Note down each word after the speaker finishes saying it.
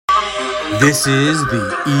This is the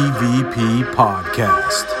EVP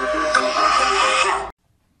Podcast.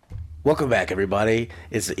 Welcome back, everybody.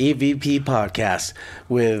 It's the EVP Podcast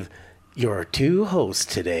with your two hosts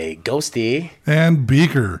today, Ghosty. And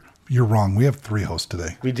Beaker. You're wrong. We have three hosts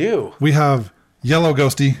today. We do. We have Yellow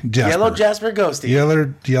Ghosty, Jasper. Yellow Jasper Ghosty.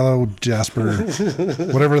 Yellow Jasper,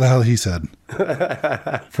 whatever the hell he said.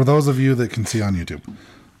 For those of you that can see on YouTube,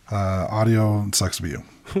 audio sucks to be you.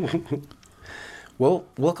 Well,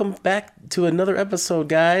 welcome back to another episode,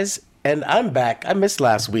 guys. And I'm back. I missed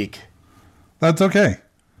last week. That's okay.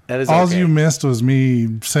 That is All okay. you missed was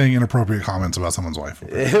me saying inappropriate comments about someone's wife.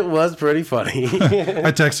 It was pretty funny.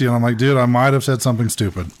 I text you and I'm like, dude, I might have said something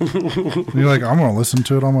stupid. And you're like, I'm going to listen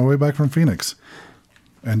to it on my way back from Phoenix.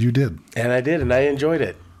 And you did. And I did, and I enjoyed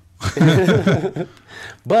it.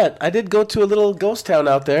 But I did go to a little ghost town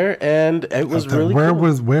out there, and it was really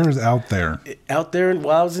cool. Where is out there? Out there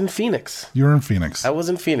while I was in Phoenix. You were in Phoenix. I was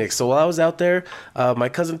in Phoenix. So while I was out there, my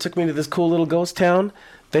cousin took me to this cool little ghost town.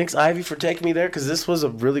 Thanks, Ivy, for taking me there, because this was a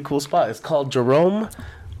really cool spot. It's called Jerome,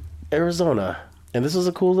 Arizona. And this was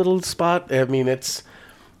a cool little spot. I mean, it's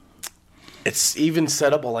even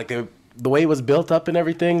set up like the way it was built up and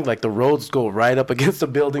everything. Like the roads go right up against the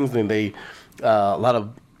buildings, and they a lot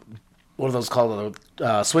of what are those called?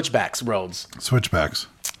 Switchbacks roads. Switchbacks.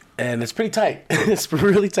 And it's pretty tight. It's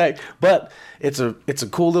really tight. But it's a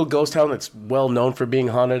cool little ghost town that's well known for being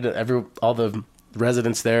haunted. All the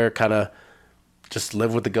residents there kind of just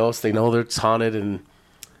live with the ghosts. They know that it's haunted,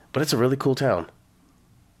 but it's a really cool town.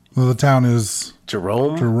 Well, the town is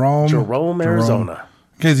Jerome, Arizona.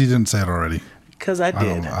 In case you didn't say it already. Because I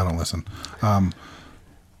did. I don't listen.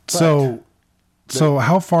 So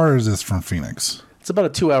how far is this from Phoenix? It's about a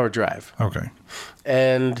 2-hour drive. Okay.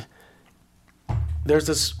 And there's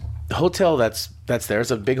this hotel that's there.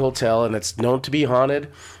 It's a big hotel, and it's known to be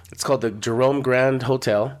haunted. It's called the Jerome Grand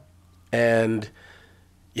Hotel. And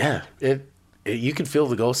yeah, you can feel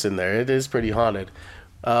the ghosts in there. It is pretty haunted.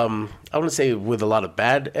 I wouldn't say with a lot of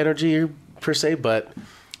bad energy per se, but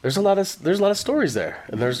there's a lot of stories there,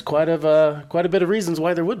 and there's quite a bit of reasons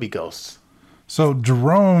why there would be ghosts. So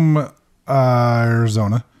Jerome,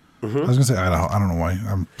 Arizona. Mm-hmm. I was gonna say Idaho. I don't know why.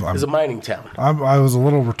 It's a mining town. I was a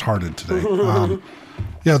little retarded today.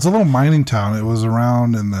 Yeah, it's a little mining town. It was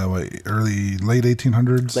around in the late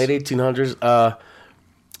 1800s. Late 1800s.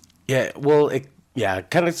 Yeah. Well, it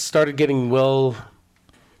kind of started getting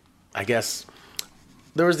I guess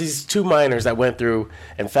there was these two miners that went through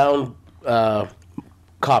and found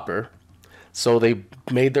copper. So they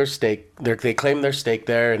made their stake. They claimed their stake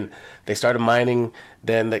there, and they started mining.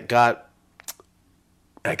 Then that got,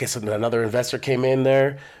 I guess, another investor came in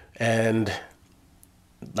there, and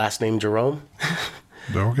last name Jerome.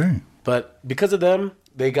 Okay. But because of them,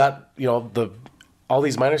 they got all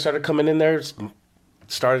these miners started coming in there,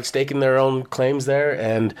 started staking their own claims there,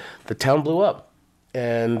 and the town blew up.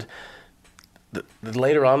 And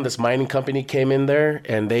later on, this mining company came in there,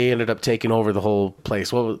 and they ended up taking over the whole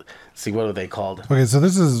place. What are they called? Okay, so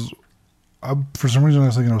this is, for some reason I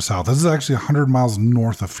was thinking it was south. This is actually 100 miles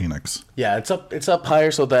north of Phoenix. Yeah, it's up higher,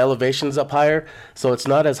 so the elevation's up higher, so it's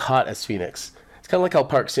not as hot as Phoenix. It's kind of like how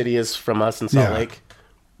Park City is from us in Salt Lake.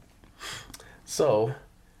 So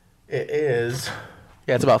it is,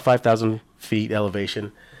 it's about 5,000 feet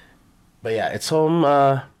elevation. But yeah, it's home.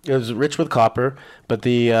 It was rich with copper, but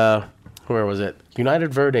the where was it?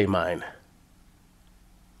 United Verde mine.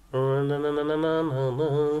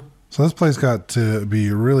 So this place got to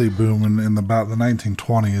be really booming in about the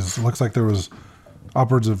 1920s. It looks like there was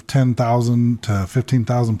upwards of 10,000 to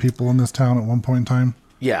 15,000 people in this town at one point in time.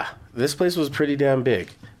 Yeah, this place was pretty damn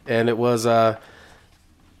big, and it was the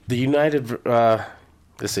United.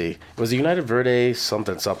 Let's see, it was the United Verde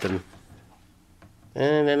something.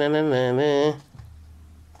 It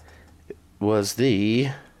was the.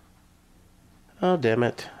 Oh, damn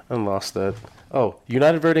it. I lost that. Oh,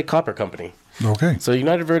 United Verde Copper Company. Okay. So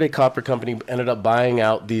United Verde Copper Company ended up buying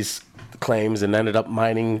out these claims and ended up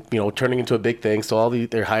mining, turning into a big thing. So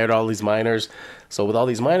they hired all these miners. So with all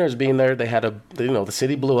these miners being there, they had the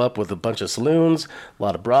city blew up with a bunch of saloons, a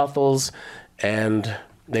lot of brothels, and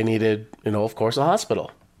they needed, of course, a hospital.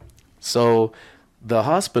 So the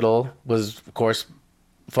hospital was, of course,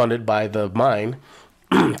 funded by the mine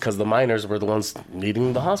because the miners were the ones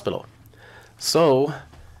needing the hospital. So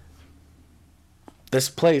this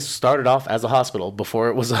place started off as a hospital before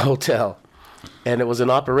it was a hotel, and it was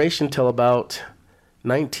in operation till about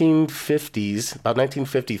 1950s, about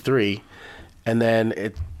 1953, and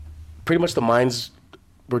then pretty much the mines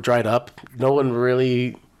were dried up. No one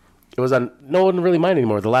really mined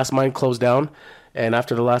anymore. The last mine closed down, and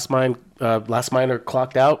after the last miner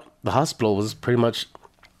clocked out, the hospital was pretty much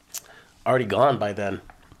already gone by then.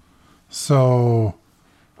 So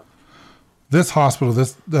this hospital,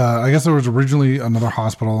 I guess there was originally another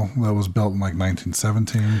hospital that was built in like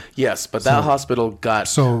 1917. Yes, but that hospital got...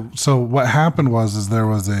 So what happened was there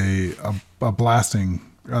was a blasting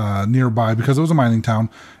nearby because it was a mining town.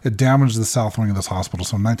 It damaged the south wing of this hospital.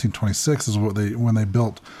 So in 1926 is when they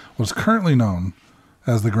built what's currently known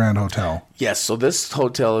as the Grand Hotel. Yes, so this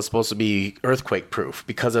hotel is supposed to be earthquake-proof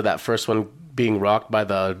because of that first one being rocked by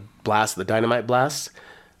the blast, the dynamite blast.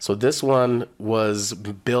 So this one was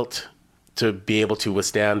built to be able to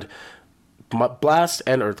withstand blasts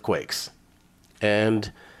and earthquakes.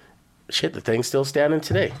 And shit, the thing's still standing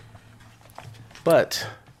today. But...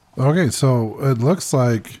 Okay, so it looks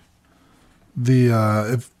like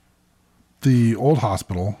if the old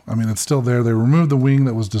hospital, I mean, it's still there. They removed the wing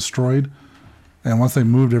that was destroyed. And once they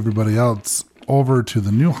moved everybody else over to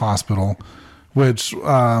the new hospital, which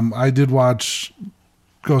I did watch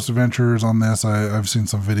Ghost Adventures on this. I've seen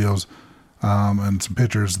some videos and some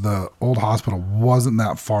pictures. The old hospital wasn't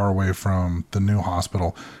that far away from the new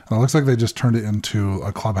hospital. And it looks like they just turned it into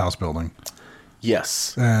a clubhouse building.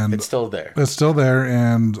 Yes, and it's still there. It's still there,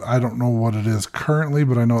 and I don't know what it is currently,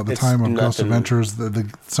 but I know at the time of Ghost Adventures,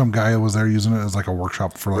 some guy was there using it as like a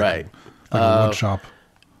workshop for like a wood shop.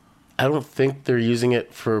 I don't think they're using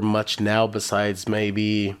it for much now besides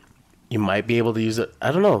maybe you might be able to use it.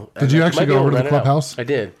 I don't know. Did you actually go over to the clubhouse? I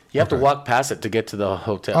did. You have to walk past it to get to the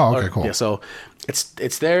hotel. Oh, okay, cool. Yeah, so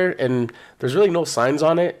it's there, and there's really no signs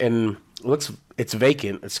on it, and it's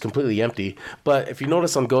vacant. It's completely empty. But if you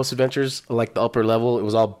notice on Ghost Adventures, like the upper level, it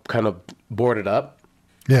was all kind of boarded up.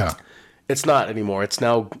 Yeah. It's not anymore. It's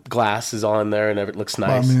now glass is on there, and it looks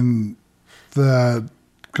nice. Well, I mean, the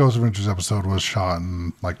Ghost Adventures episode was shot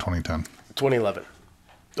in like 2010. 2011.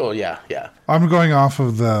 Oh, yeah. I'm going off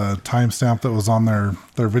of the timestamp that was on their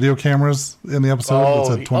video cameras in the episode. It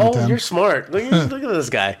said 2010. Oh, you're smart. Look at this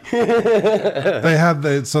guy.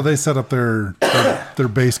 So they set up their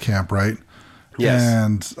base camp, right? Yes.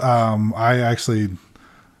 And I actually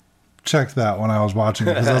checked that when I was watching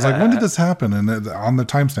it because I was like, when did this happen? And on the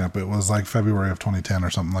timestamp, it was like February of 2010 or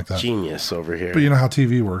something like that. Genius over here. But you know how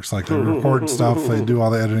TV works. Like they record stuff, they do all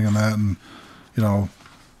the editing and that, and you know,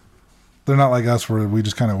 they're not like us where we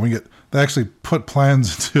just kind of wing it. They actually put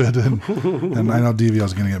plans into it, and I know DVO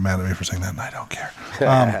is going to get mad at me for saying that, and I don't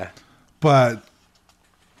care. But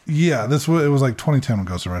yeah, it was like 2010 when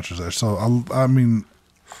Ghost Adventures there. So I mean,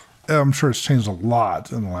 I'm sure it's changed a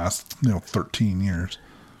lot in the last 13 years.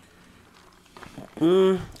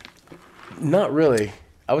 Not really.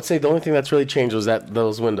 I would say the only thing that's really changed was that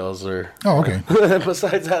those windows are. Oh, okay.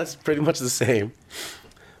 Besides that, it's pretty much the same.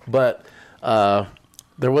 But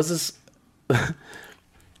there was this.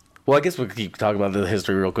 Well, I guess we could keep talking about the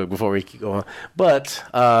history real quick before we keep going. But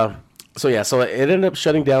so it ended up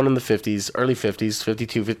shutting down in the 50s, early 50s,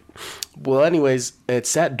 52. 50. Well, anyways, it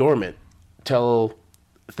sat dormant till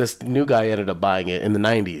this new guy ended up buying it in the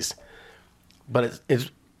 90s. But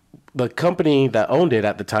it's the company that owned it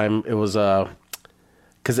at the time. It was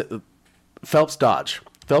Phelps Dodge.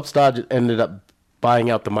 Phelps Dodge ended up buying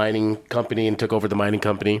out the mining company and took over the mining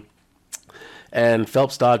company. And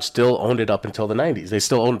Phelps Dodge still owned it up until the 90s. They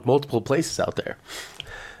still owned multiple places out there.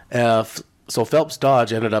 So Phelps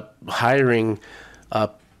Dodge ended up hiring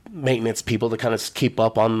maintenance people to kind of keep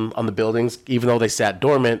up on the buildings. Even though they sat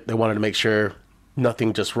dormant, they wanted to make sure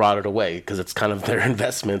nothing just rotted away because it's kind of their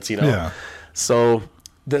investments, Yeah. So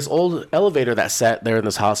this old elevator that sat there in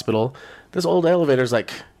this hospital, this old elevator is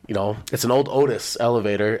like, it's an old Otis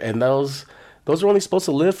elevator. And those are only supposed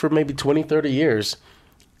to live for maybe 20, 30 years.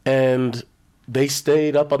 And they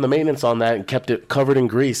stayed up on the maintenance on that and kept it covered in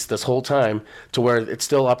grease this whole time to where it's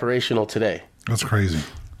still operational today. That's crazy.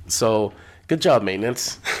 So, good job,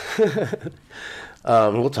 maintenance.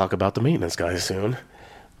 We'll talk about the maintenance guys soon.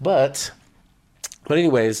 But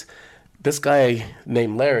anyways, this guy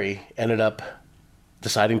named Larry ended up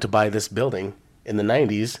deciding to buy this building in the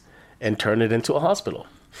 90s and turn it into a hospital.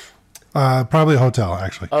 Probably a hotel,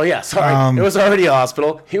 actually. Oh, yeah. Sorry. It was already a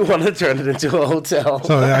hospital. He wanted to turn it into a hotel.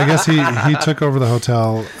 So I guess he took over the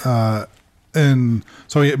hotel. And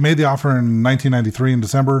so he made the offer in 1993 in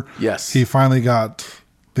December. Yes. He finally got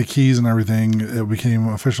the keys and everything. It became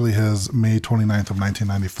officially his May 29th of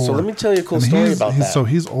 1994. So let me tell you a cool story about that. So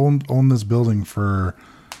he's owned this building for,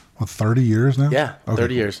 30 years now? Yeah, okay,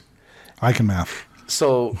 30 years. I can math.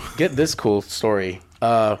 So get this cool story.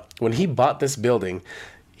 When he bought this building,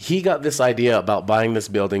 he got this idea about buying this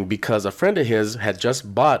building because a friend of his had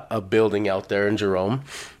just bought a building out there in Jerome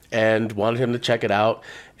and wanted him to check it out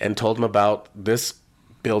and told him about this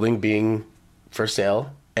building being for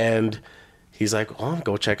sale. And he's like, oh,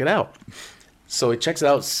 go check it out. So he checks it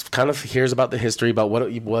out, kind of hears about the history, about what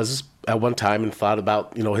it was at one time, and thought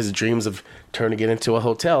about, his dreams of turning it into a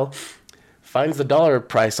hotel. Finds the dollar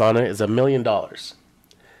price on it is $1 million.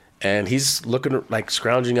 And he's looking, like,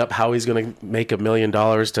 scrounging up how he's going to make $1 million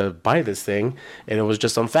to buy this thing. And it was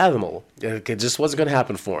just unfathomable. It just wasn't going to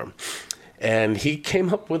happen for him. And he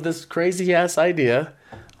came up with this crazy-ass idea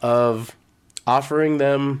of offering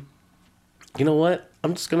them, you know what?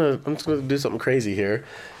 I'm just gonna do something crazy here.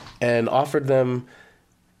 And offered them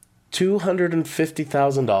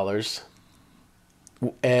 $250,000.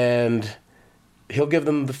 And he'll give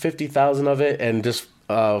them the $50,000 of it and just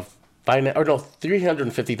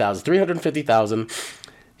 $350,000.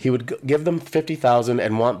 He would give them $50,000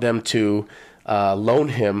 and want them to loan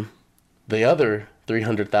him the other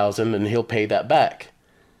 $300,000, and he'll pay that back.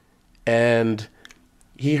 And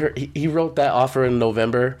he wrote that offer in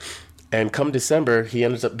November, and come December he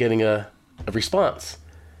ends up getting a response,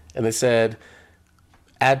 and they said,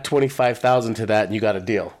 add $25,000 to that and you got a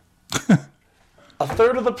deal. A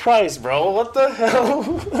third of the price, bro. What the hell?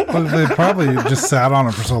 Well, they probably just sat on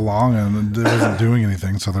it for so long and it wasn't doing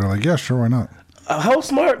anything. So they're like, yeah, sure, why not? How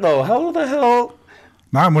smart, though? How the hell?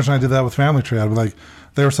 Now I'm wishing I did that with Family Tree. I'd be like,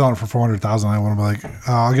 they were selling it for $400,000. I want to be like,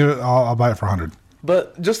 I'll buy it for $100.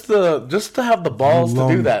 But just to have the balls to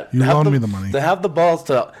do that. You loaned me the money. To have the balls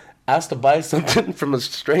to ask to buy something from a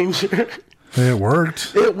stranger. It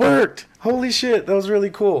worked. It worked. Holy shit, that was really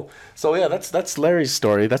cool. So yeah, that's Larry's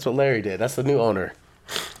story. That's what Larry did. That's the new owner.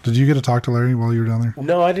 Did you get to talk to Larry while you were down there?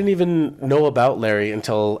 No, I didn't even know about Larry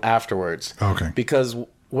until afterwards. Okay. Because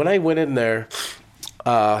when I went in there,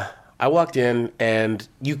 I walked in, and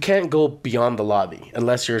you can't go beyond the lobby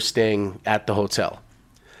unless you're staying at the hotel.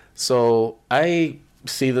 So I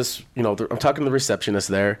see this, I'm talking to the receptionist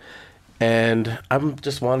there, and I'm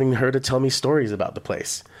just wanting her to tell me stories about the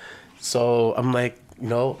place. So I'm like,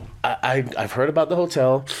 I've heard about the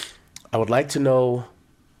hotel. I would like to know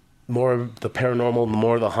more of the paranormal,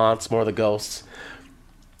 more of the haunts, more of the ghosts.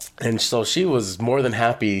 And so she was more than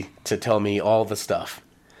happy to tell me all the stuff.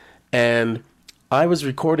 And I was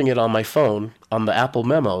recording it on my phone, on the Apple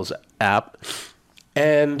Memos app.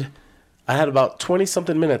 And I had about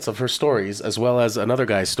 20-something minutes of her stories, as well as another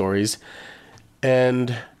guy's stories.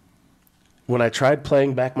 And when I tried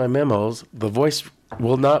playing back my memos, the voice it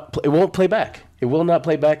won't play back. It will not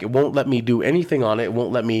play back. It won't let me do anything on it. It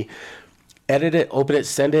won't let me edit it, open it,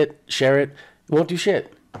 send it, share it. It won't do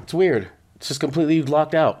shit. It's weird. It's just completely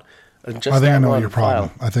locked out. I think I know your problem.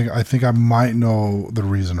 I think I might know the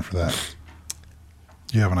reason for that.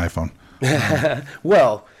 You have an iPhone.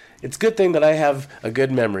 Well, it's a good thing that I have a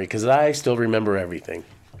good memory, because I still remember everything.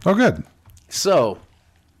 Oh, good. So,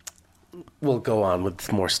 we'll go on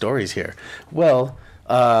with more stories here. Well,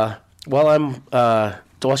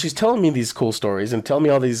 while she's telling me these cool stories and telling me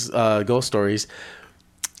all these ghost stories,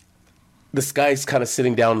 this guy's kind of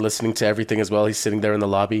sitting down listening to everything as well. He's sitting there in the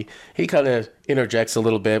lobby. He kind of interjects a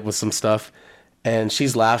little bit with some stuff, and she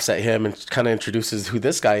laughs at him and kind of introduces who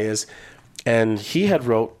this guy is. And he had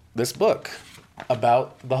wrote this book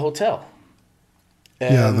about the hotel.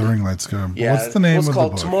 And the ring lights go. Yeah, what's the name of the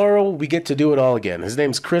book? It's called Tomorrow We Get to Do It All Again. His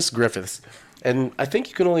name's Chris Griffiths. And I think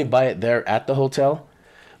you can only buy it there at the hotel.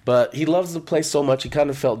 But he loves the place so much, he kind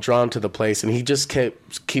of felt drawn to the place, and he just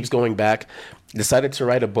keeps going back. Decided to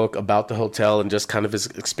write a book about the hotel and just kind of his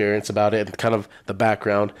experience about it and kind of the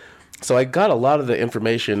background. So I got a lot of the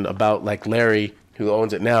information about, like, Larry, who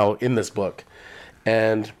owns it now, in this book.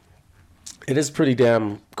 And it is pretty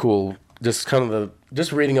damn cool, just kind of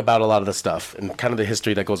just reading about a lot of the stuff and kind of the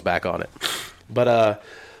history that goes back on it. But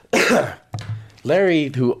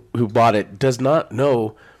Larry, who bought it,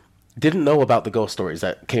 didn't know about the ghost stories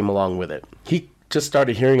that came along with it. He just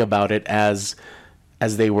started hearing about it as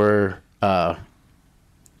they were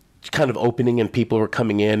kind of opening, and people were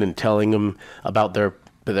coming in and telling him about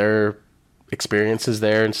their experiences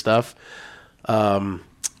there and stuff. Well,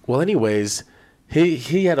 anyways,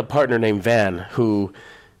 he had a partner named Van, who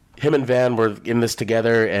him and Van were in this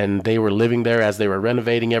together, and they were living there as they were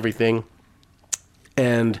renovating everything.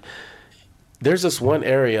 And there's this one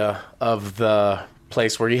area of the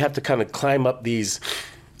place where you have to kind of climb up this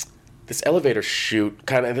elevator chute,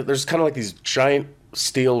 there's kind of like these giant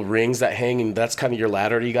steel rings that hang, and that's kind of your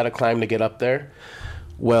ladder you got to climb to get up there.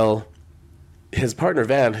 Well, his partner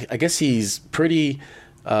Van, I guess he's pretty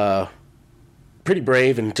brave,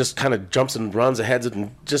 and just kind of jumps and runs ahead,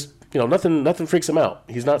 and just nothing freaks him out.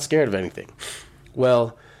 He's not scared of anything.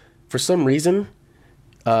 Well, for some reason,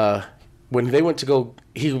 when they went to go,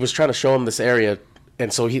 he was trying to show him this area.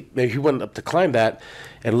 And so he went up to climb that,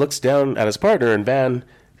 and looks down at his partner, and Van,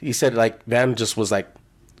 he said, like, Van just was like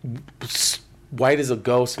white as a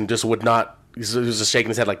ghost and just would not he was just shaking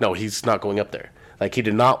his head like, no, he's not going up there. Like, he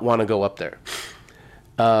did not want to go up there.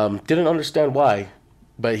 Didn't understand why,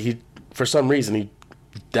 but for some reason,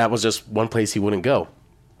 that was just one place he wouldn't go.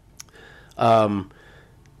 Well,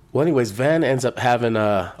 anyways, Van ends up having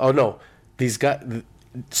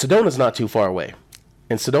Sedona's not too far away.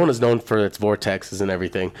 And Sedona's known for its vortexes and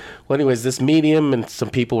everything. Well, anyways, this medium and some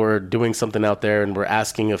people were doing something out there and were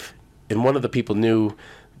asking and one of the people knew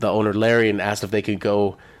the owner, Larry, and asked if they could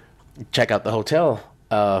go check out the hotel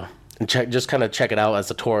and just kind of check it out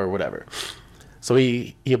as a tour or whatever. So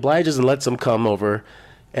he obliges and lets them come over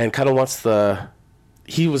and kind of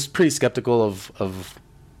he was pretty skeptical of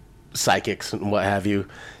psychics and what have you.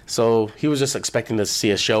 So he was just expecting to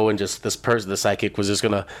see a show and just this person, the psychic, was just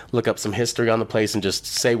going to look up some history on the place and just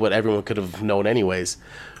say what everyone could have known anyways.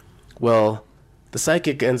 Well, the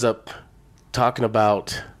psychic ends up talking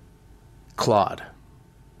about Claude,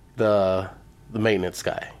 the maintenance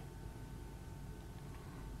guy.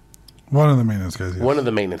 One of the maintenance guys. Yes. One of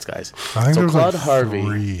the maintenance guys. I think so there was Claude like Harvey.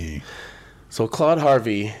 3. So Claude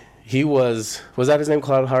Harvey, he was that his name,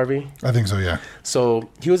 Claude Harvey? I think so, yeah. So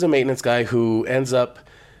he was a maintenance guy who ends up,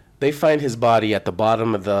 they find his body at the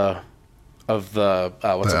bottom of the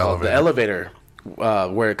elevator,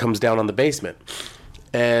 where it comes down on the basement.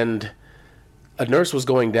 And a nurse was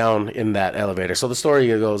going down in that elevator. So the story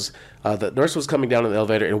goes, the nurse was coming down in the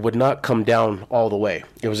elevator and would not come down all the way.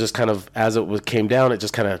 It was just kind of, as it came down, it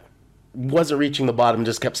just kind of wasn't reaching the bottom,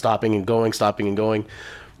 just kept stopping and going.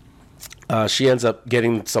 She ends up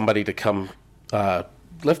getting somebody to come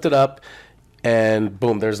lift it up, and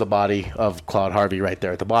boom, there's the body of Claude Harvey right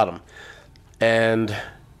there at the bottom. And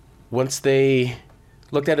once they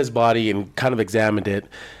looked at his body and kind of examined it,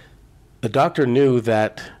 the doctor knew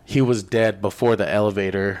that he was dead before the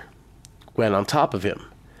elevator went on top of him.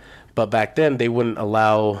 But back then, they wouldn't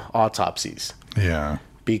allow autopsies. Yeah.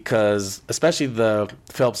 Because especially the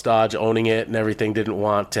Phelps Dodge owning it and everything didn't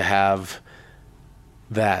want to have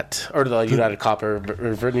that, or the United Copper,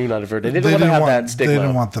 or United Verde. They didn't want to have that stigma. They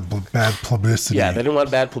didn't want the bad publicity. Yeah, they didn't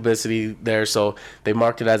want bad publicity there, so they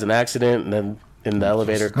marked it as an accident, and then in the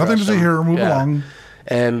elevator. Nothing to see here. Move along.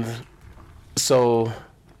 And so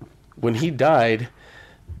when he died,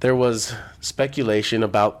 there was speculation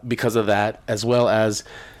about because of that, as well as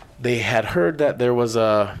they had heard that there was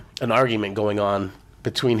an argument going on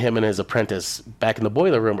between him and his apprentice back in the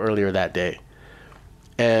boiler room earlier that day.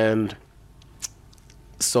 And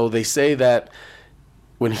so they say that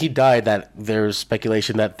when he died, that there's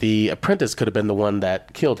speculation that the apprentice could have been the one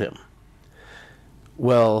that killed him.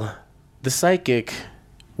 Well, the psychic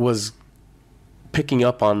was picking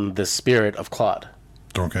up on the spirit of Claude.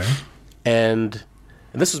 Okay. And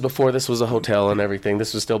this was before this was a hotel and everything.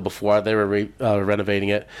 This was still before they were renovating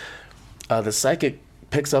it. The psychic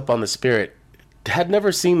picks up on the spirit. Had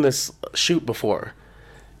never seen this shoot before,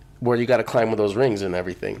 where you got to climb with those rings and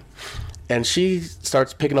everything. And she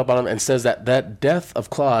starts picking up on him and says that death of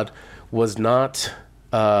Claude was not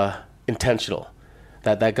intentional.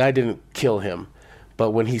 That guy didn't kill him.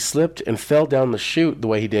 But when he slipped and fell down the chute the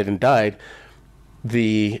way he did and died,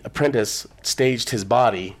 the apprentice staged his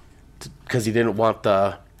body because he didn't want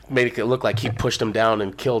made it look like he pushed him down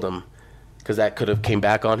and killed him, because that could have came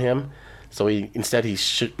back on him. So he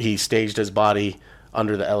staged his body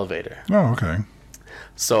under the elevator. Oh, okay.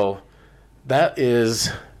 So that is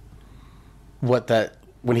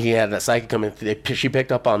when he had that psychic come in, she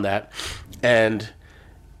picked up on that. And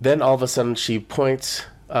then all of a sudden she points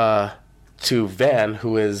to Van,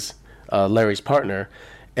 who is Larry's partner,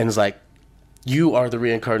 and is like, you are the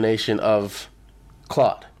reincarnation of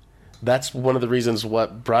Claude. That's one of the reasons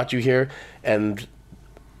what brought you here.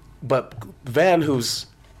 But Van, who's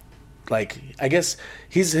like, I guess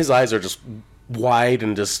his eyes are just wide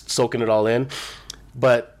and just soaking it all in.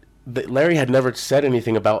 But Larry had never said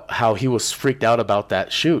anything about how he was freaked out about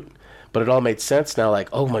that shoot. But it all made sense now, like,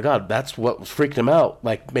 oh my God, that's what freaked him out.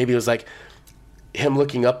 Like, maybe it was like him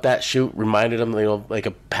looking up that chute reminded him, like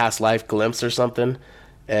a past life glimpse or something,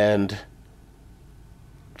 and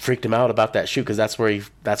freaked him out about that chute, because that's where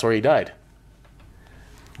he died.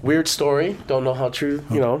 Weird story. Don't know how true.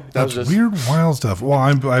 That's just weird, wild stuff. Well,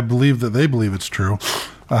 I believe that they believe it's true,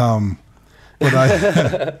 but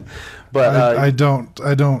I don't.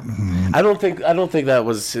 I don't think that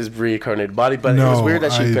was his reincarnated body, but it was weird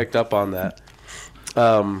that she picked up on that.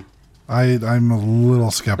 I'm a little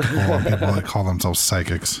skeptical on people that call themselves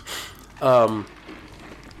psychics. But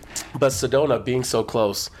Sedona being so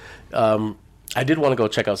close, I did want to go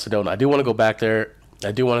check out Sedona. I do want to go back there.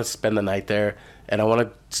 I do want to spend the night there, and I want to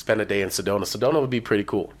spend a day in Sedona. Sedona would be pretty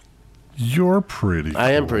cool. You're pretty cool.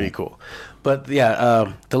 I am pretty cool. But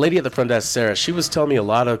yeah, the lady at the front desk, Sarah, she was telling me a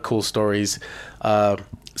lot of cool stories.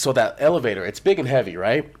 So that elevator, it's big and heavy,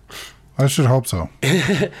 right? I should hope so.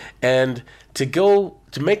 And to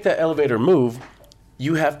make that elevator move,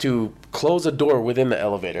 you have to close a door within the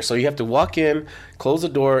elevator. So you have to walk in, close a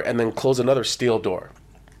door, and then close another steel door.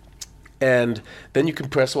 And then you can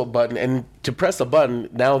press a button. And to press a button,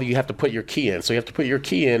 now you have to put your key in. So you have to put your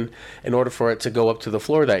key in order for it to go up to the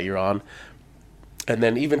floor that you're on. And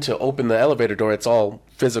then even to open the elevator door, it's all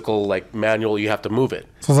physical, like manual. You have to move it.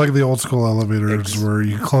 So it's like the old school elevators where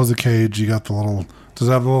you close the cage, you got the little... Does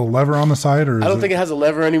it have a little lever on the side? Or I don't think it has a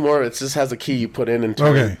lever anymore. It just has a key you put in and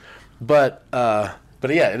turn. Okay. But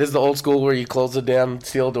yeah, it is the old school where you close the damn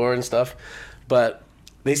steel door and stuff. But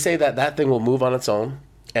they say that thing will move on its own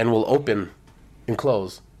and will open and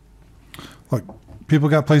close. Look, people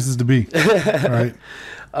got places to be, right?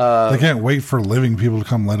 They can't wait for living people to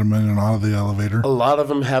come let them in and out of the elevator. A lot of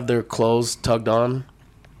them have their clothes tugged on.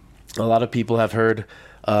 A lot of people have heard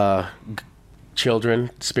children,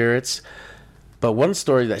 spirits. But one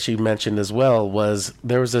story that she mentioned as well was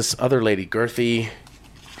there was this other lady, Girthy.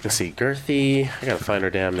 Let's see, Girthy. I gotta find her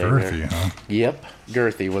damn name. Girthy, huh? Yep,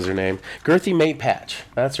 Girthy was her name. Girthy May Patch.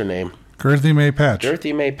 That's her name. Girthy May Patch.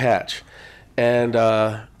 Girthy May Patch. And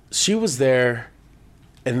she was there,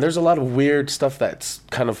 and there's a lot of weird stuff that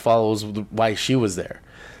kind of follows why she was there.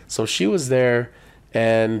 So she was there,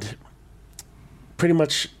 and pretty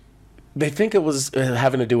much they think it was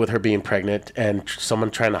having to do with her being pregnant and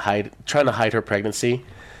someone trying to hide her pregnancy,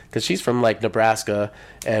 because she's from like Nebraska,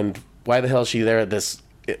 and why the hell is she there at this?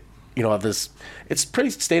 It's pretty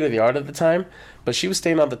state of the art at the time, but she was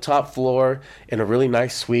staying on the top floor in a really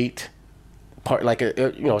nice suite. Part like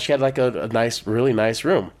she had like a nice, really nice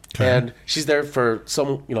room, okay. And she's there for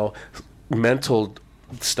some mental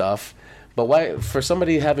stuff. But why, for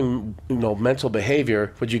somebody having mental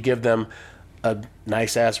behavior, would you give them a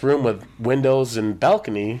nice ass room with windows and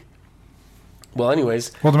balcony? Well,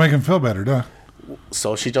 anyways, to make him feel better, duh.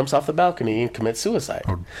 So she jumps off the balcony and commits suicide.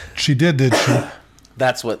 Oh, she did she?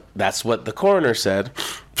 That's what the coroner said.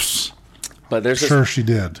 But there's she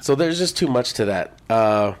did. So there's just too much to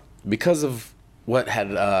that. Because of what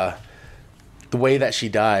had the way that she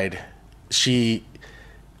died, the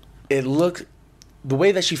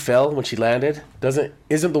way that she fell when she landed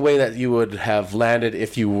isn't the way that you would have landed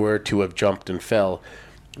if you were to have jumped and fell.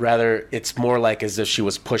 Rather, it's more like as if she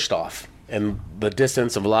was pushed off, and the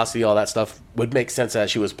distance and velocity, all that stuff would make sense that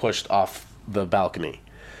she was pushed off the balcony.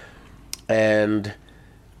 And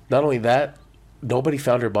not only that, nobody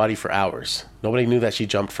found her body for hours. Nobody knew that she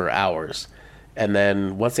jumped for hours. And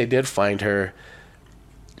then once they did find her,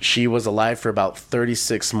 she was alive for about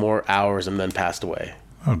 36 more hours and then passed away.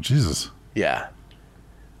 Oh, Jesus. Yeah.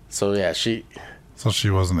 So, yeah, So she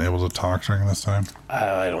wasn't able to talk during this time?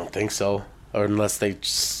 I don't think so. Or unless they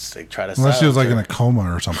try to... Unless she was like in a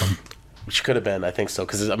coma or something. She could have been, I think so.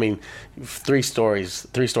 Because,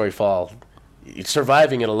 3-story fall.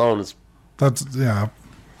 Surviving it alone is... That's, yeah.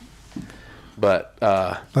 But...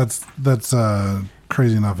 That's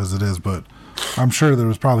crazy enough as it is, but I'm sure there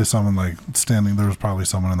was probably someone there was probably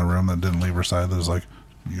someone in the room that didn't leave her side that was like,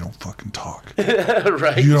 you don't fucking talk.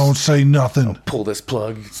 Right. You don't say nothing. I'll pull this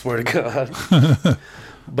plug, swear to God.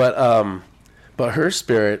 But her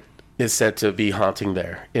spirit is said to be haunting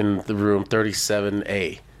there in the room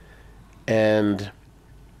 37A. And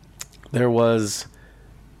there was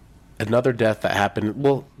another death that happened.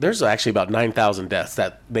 Well, there's actually about 9,000 deaths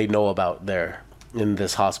that they know about there in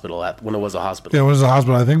this hospital when it was a hospital. Yeah, it was a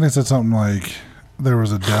hospital. I think they said something like there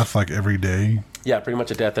was a death like every day. Yeah, pretty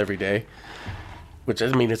much a death every day. Which,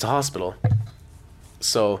 I mean, it's a hospital.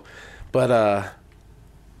 So, but...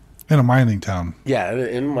 in a mining town. Yeah,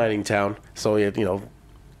 in a mining town. So,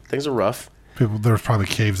 things are rough. There's probably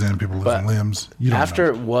caves in, people losing limbs. After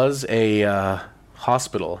it was a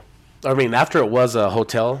hospital, after it was a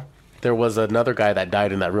hotel, there was another guy that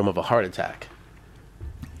died in that room of a heart attack.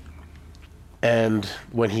 And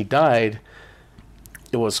when he died,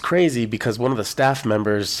 it was crazy because one of the staff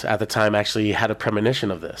members at the time actually had a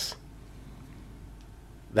premonition of this.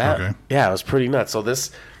 Yeah, it was pretty nuts. So this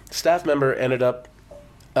staff member ended up,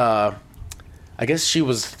 I guess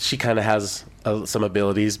she kind of has some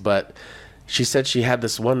abilities, but she said she had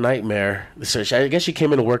this one nightmare. So I guess she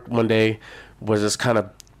came into work one day, was just kind of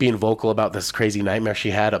being vocal about this crazy nightmare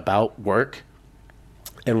she had about work,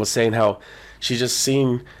 and was saying how she just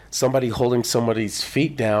seen somebody holding somebody's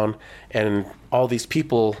feet down and all these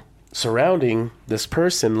people surrounding this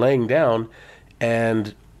person laying down,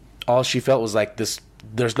 and all she felt was like this.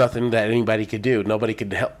 There's nothing that anybody could do. Nobody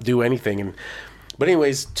could help do anything. But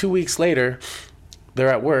anyways, 2 weeks later, they're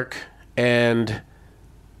at work, and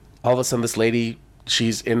all of a sudden, this lady,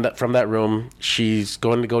 she's from that room. She's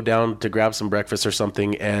going to go down to grab some breakfast or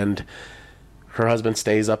something, and her husband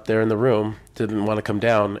stays up there in the room, didn't want to come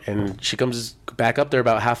down, and she comes back up there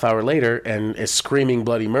about half hour later and is screaming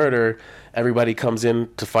bloody murder. Everybody comes in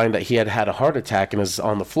to find that he had had a heart attack and is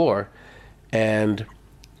on the floor. And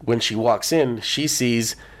when she walks in, she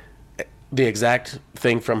sees the exact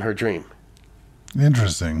thing from her dream.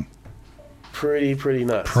 Interesting. Pretty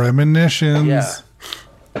nuts. Premonitions. Yeah.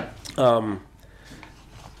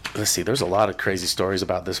 Let's see. There's a lot of crazy stories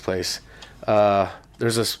about this place.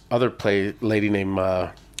 There's this other lady named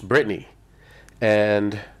Brittany,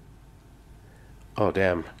 and oh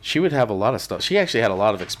damn, she would have a lot of stuff. She actually had a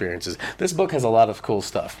lot of experiences. This book has a lot of cool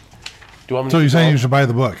stuff. Do you want me? So you're saying you should buy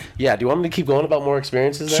the book? Yeah. Do you want me to keep going about more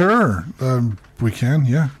experiences? There? Sure, we can.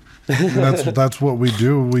 Yeah, that's what we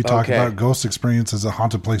do. We talk about ghost experiences at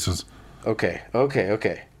haunted places. Okay.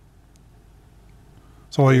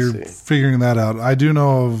 So while you're figuring that out, I do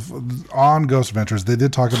know of on Ghost Adventures, they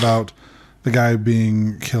did talk about the guy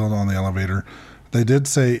being killed on the elevator. They did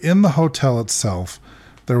say in the hotel itself,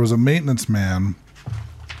 there was a maintenance man,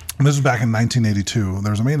 and this was back in 1982,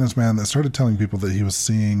 there was a maintenance man that started telling people that he was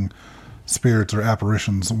seeing spirits or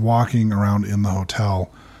apparitions walking around in the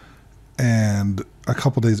hotel. And a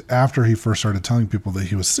couple days after he first started telling people that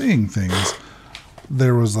he was seeing things,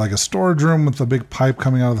 there was like a storage room with a big pipe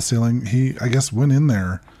coming out of the ceiling. He, I guess, went in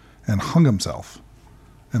there and hung himself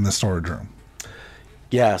in the storage room.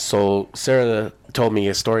 Yeah, so Sarah told me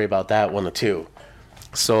a story about that one too.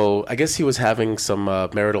 So I guess he was having some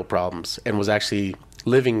marital problems and was actually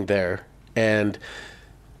living there and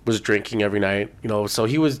was drinking every night. So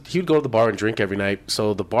he would go to the bar and drink every night.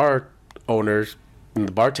 So the bar owners and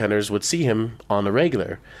the bartenders would see him on the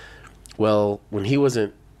regular. Well, when he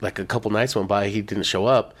wasn't, like a couple nights went by, he didn't show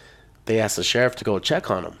up. They asked the sheriff to go check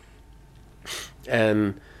on him.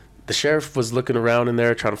 And the sheriff was looking around in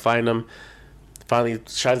there trying to find him. Finally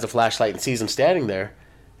shines the flashlight and sees him standing there.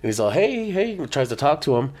 And he's all, hey, and tries to talk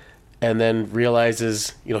to him. And then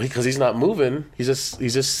realizes, because he's not moving, he's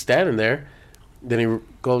just standing there. Then he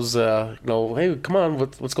goes, hey, come on,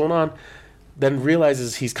 what's going on? Then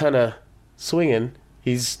realizes he's kind of swinging.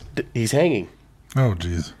 He's hanging. Oh,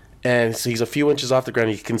 jeez. And so he's a few inches off the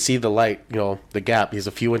ground. You can see the light, the gap. He's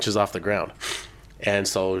a few inches off the ground. And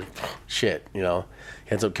so, shit, he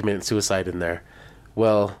ends up committing suicide in there.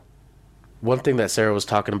 Well, one thing that Sarah was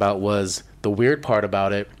talking about was the weird part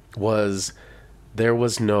about it was there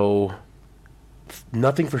was nothing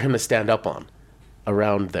for him to stand up on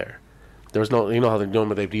around there. There was no, how they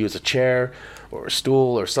normally they use a chair or a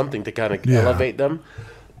stool or something to kind of elevate them.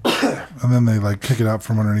 And then they like kick it out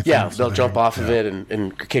from underneath. Yeah, they'll jump off of it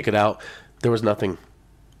and kick it out. There was nothing.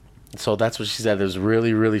 So that's what she said. It was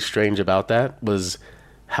really, really strange about that was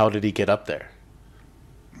how did he get up there?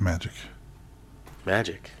 Magic.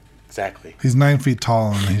 Exactly. He's 9 feet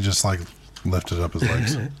tall and he just like lifted up his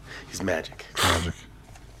legs. He's magic.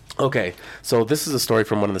 Okay, so this is a story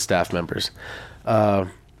from one of the staff members. So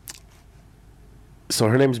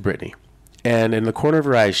her name's Brittany, and in the corner of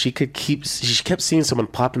her eyes, she kept seeing someone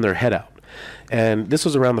popping their head out, and this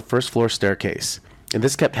was around the first floor staircase. And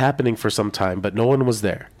this kept happening for some time, but no one was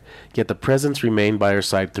there. Yet the presence remained by her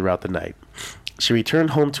side throughout the night. She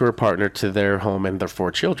returned home to her partner, to their home and their 4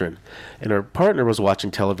 children, and her partner was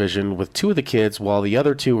watching television with 2 of the kids while the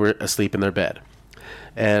other 2 were asleep in their bed.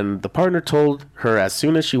 And the partner told her as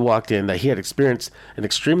soon as she walked in that he had experienced an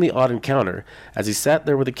extremely odd encounter. As he sat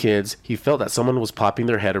there with the kids, he felt that someone was popping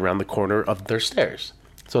their head around the corner of their stairs.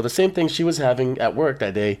 So the same thing she was having at work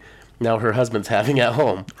that day, now her husband's having at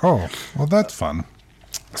home. Oh, well, that's fun.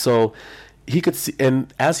 So he could see,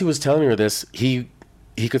 and as he was telling her this, he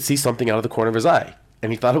could see something out of the corner of his eye.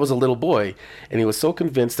 And he thought it was a little boy. And he was so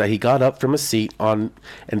convinced that he got up from his seat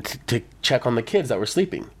to check on the kids that were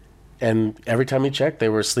sleeping. And every time he checked, they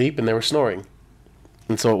were asleep and they were snoring.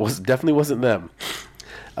 And so it definitely wasn't them.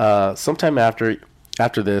 Sometime after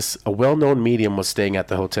this, a well-known medium was staying at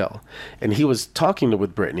the hotel. And he was talking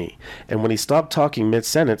with Brittany. And when he stopped talking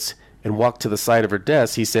mid-sentence and walked to the side of her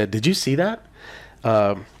desk, he said, "Did you see that?"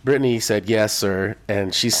 Brittany said, "Yes, sir."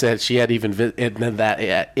 And she said she had even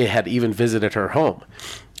it had even visited her home.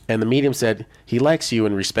 And the medium said, "He likes you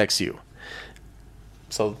and respects you."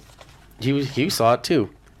 So he saw it too.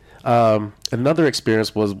 Another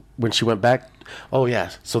experience was when she went back. Oh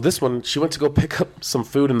yeah. So this one, she went to go pick up some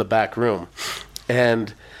food in the back room.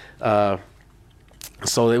 And,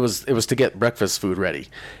 so it was to get breakfast food ready.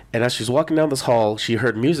 And as she was walking down this hall, she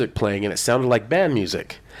heard music playing and it sounded like band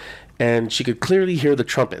music. And she could clearly hear the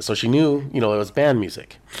trumpet. So she knew, it was band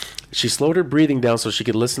music. She slowed her breathing down so she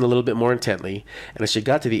could listen a little bit more intently. And as she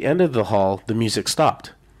got to the end of the hall, the music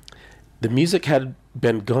stopped. The music had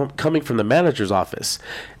been coming from the manager's office,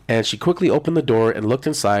 and she quickly opened the door and looked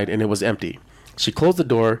inside, and it was empty. She closed the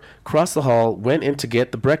door, crossed the hall, went in to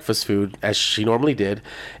get the breakfast food, as she normally did,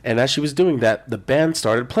 and as she was doing that, the band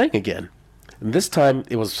started playing again. And this time,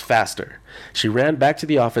 it was faster. She ran back to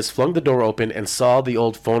the office, flung the door open, and saw the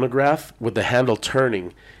old phonograph with the handle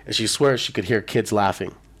turning, and she swears she could hear kids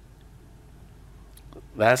laughing.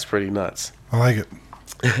 That's pretty nuts. I like it.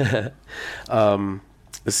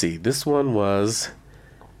 Let's see. This one was...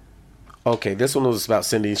 Okay, this one was about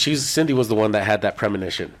Cindy. Cindy was the one that had that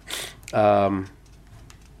premonition. And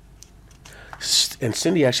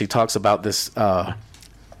Cindy actually talks about this, that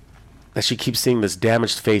she keeps seeing this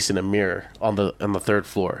damaged face in a mirror on the 3rd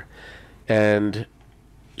floor. And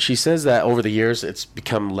she says that over the years it's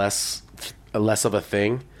become less of a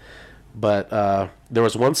thing. But there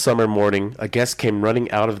was one summer morning, a guest came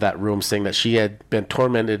running out of that room saying that she had been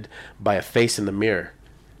tormented by a face in the mirror.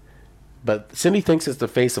 But Cindy thinks it's the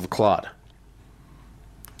face of Claude.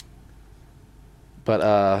 But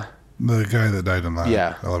the guy that died in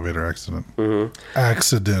the elevator accident. Mm-hmm.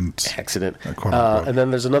 Accident. And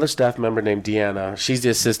then there's another staff member named Deanna. She's the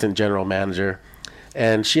assistant general manager.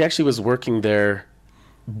 And she actually was working there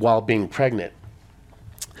while being pregnant.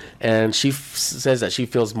 And she says that she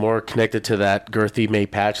feels more connected to that Girthy May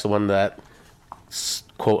Patch, the one that,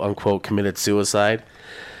 quote unquote, committed suicide.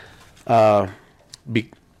 But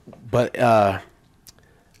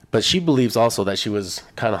she believes also that she was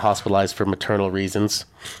kind of hospitalized for maternal reasons.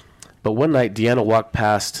 But one night, Deanna walked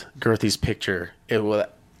past Girthy's picture.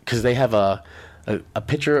 Because they have a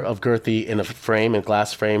picture of Girthy in a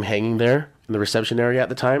glass frame, hanging there in the reception area at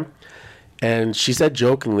the time. And she said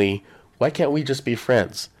jokingly, "Why can't we just be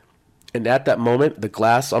friends?" And at that moment, the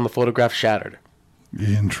glass on the photograph shattered.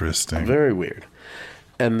 Interesting. Very weird.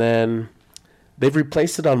 And then they've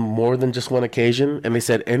replaced it on more than just one occasion. And they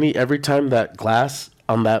said every time that glass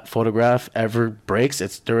on that photograph ever breaks,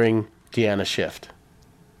 it's during Deanna's shift.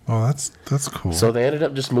 Oh, that's cool. So they ended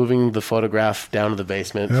up just moving the photograph down to the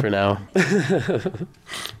basement for now.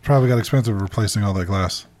 Probably got expensive replacing all that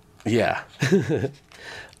glass. Yeah.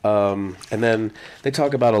 And then they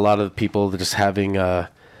talk about a lot of the people that just having,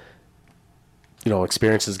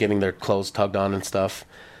 experiences getting their clothes tugged on and stuff.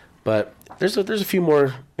 But there's a few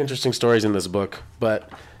more interesting stories in this book, but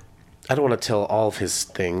I don't want to tell all of his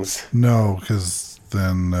things. No, because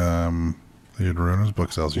then you'd ruin his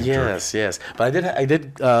book sales. Yes. But I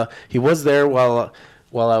did. He was there while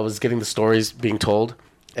I was getting the stories being told,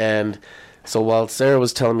 and so while Sarah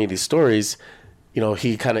was telling me these stories,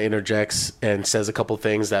 he kind of interjects and says a couple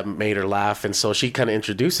things that made her laugh, and so she kind of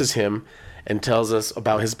introduces him and tells us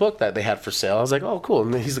about his book that they had for sale. I was like, oh, cool,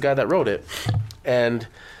 and he's the guy that wrote it, and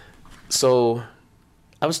so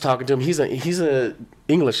I was talking to him. He's a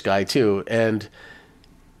English guy too, and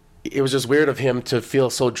it was just weird of him to feel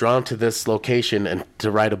so drawn to this location and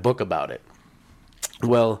to write a book about it.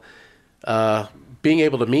 Well, being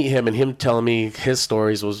able to meet him and him telling me his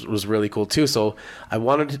stories was really cool too. So I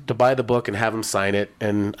wanted to buy the book and have him sign it,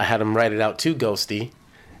 and I had him write it out to Ghosty,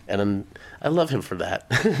 and I love him for that.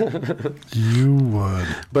 You would.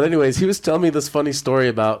 But anyways, he was telling me this funny story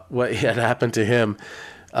about what had happened to him.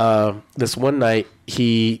 This one night,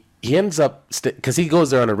 he ends up, because he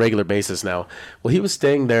goes there on a regular basis now. Well, he was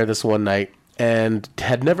staying there this one night and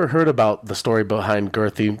had never heard about the story behind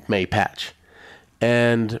Girthy May Patch.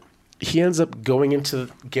 And he ends up going into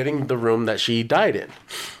getting the room that she died in.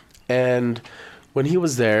 And when he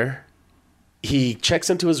was there, he checks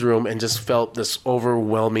into his room and just felt this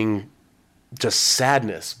overwhelming just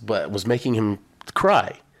sadness, but was making him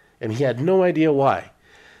cry. And he had no idea why.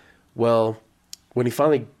 Well, when he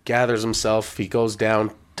finally gathers himself, he goes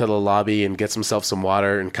down to the lobby and gets himself some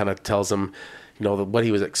water and kind of tells him, what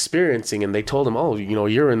he was experiencing. And they told him, oh,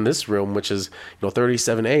 you're in this room, which is,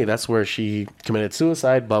 37A. That's where she committed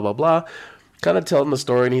suicide, blah, blah, blah. Kind of tell him the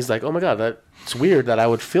story. And he's like, oh my God, that's weird that I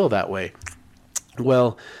would feel that way.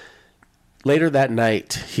 Well, later that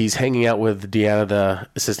night, he's hanging out with Deanna, the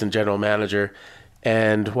assistant general manager.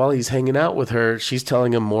 And while he's hanging out with her, she's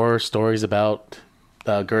telling him more stories about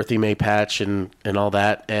Girthy May Patch and all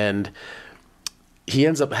that. And he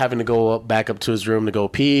ends up having to go back up to his room to go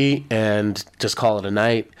pee and just call it a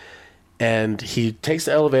night. And he takes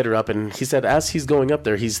the elevator up, and he said as he's going up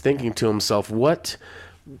there, he's thinking to himself, what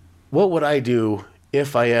would I do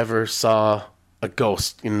if I ever saw a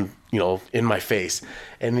ghost in my face?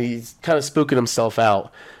 And he's kind of spooking himself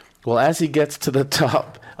out. Well, as he gets to the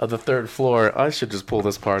top of the 3rd floor, I should just pull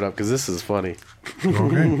this part up because this is funny.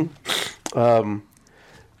 Okay.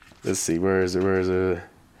 Let's see, where is it?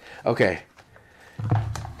 Okay.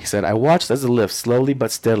 He said, I watched as the lift slowly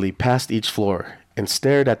but steadily passed each floor. and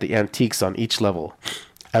stared at the antiques on each level.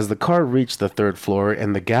 As the car reached the third floor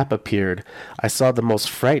and the gap appeared, I saw the most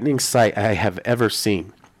frightening sight I have ever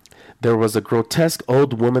seen. There was a grotesque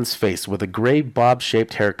old woman's face with a gray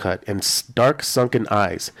bob-shaped haircut and dark sunken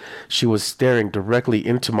eyes. She was staring directly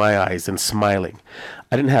into my eyes and smiling.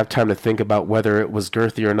 I didn't have time to think about whether it was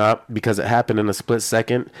girthy or not because it happened in a split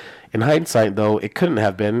second. In hindsight, though, it couldn't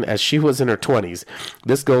have been, as she was in her 20s.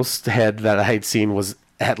 This ghost head that I had seen was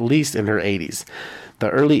at least in her 80s. The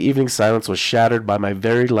early evening silence was shattered by my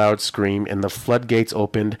very loud scream, and the floodgates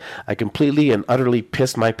opened. I completely and utterly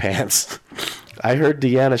pissed my pants. I heard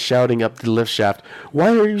Deanna shouting up the lift shaft,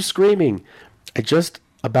 "Why are you screaming?" I just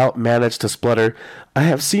about managed to splutter, "I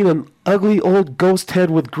have seen an ugly old ghost head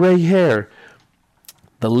with gray hair."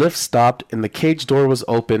 The lift stopped and the cage door was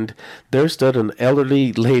opened. There stood an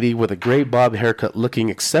elderly lady with a gray bob haircut looking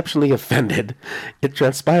exceptionally offended. It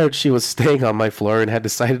transpired she was staying on my floor and had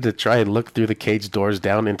decided to try and look through the cage doors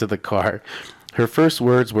down into the car. Her first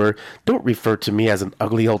words were, "Don't refer to me as an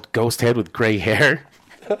ugly old ghost head with gray hair."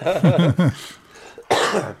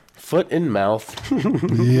 Foot in mouth.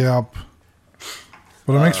 Yep.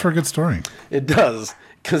 But it makes for a good story. It does,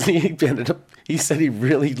 because he said he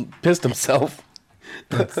really pissed himself.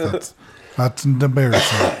 That's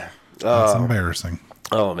embarrassing. That's embarrassing.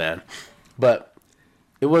 Oh man, but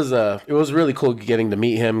it was really cool getting to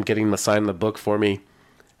meet him, getting him to sign the book for me,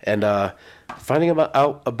 and finding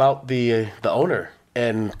out about the owner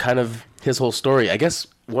and kind of his whole story. I guess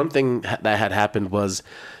one thing that had happened was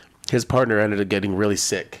his partner ended up getting really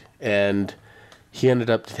sick, and he ended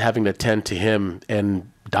up having to tend to him and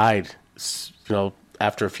died,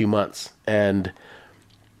 after a few months. And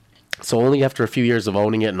so only after a few years of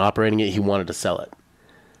owning it and operating it, he wanted to sell it.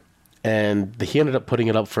 And he ended up putting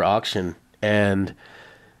it up for auction, and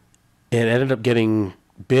it ended up getting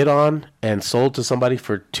bid on and sold to somebody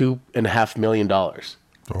for $2.5 million.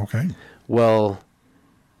 Okay. Well,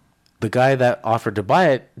 the guy that offered to buy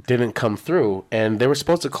it didn't come through, and they were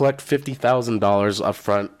supposed to collect $50,000 up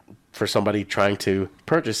front for somebody trying to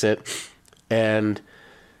purchase it. And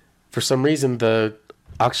for some reason, the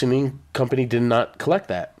auctioning company did not collect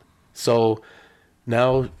that. So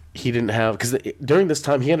now he didn't have, because during this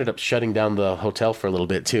time he ended up shutting down the hotel for a little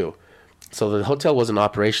bit too. So the hotel wasn't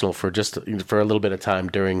operational for a little bit of time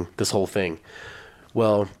during this whole thing.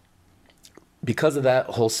 Well, because of that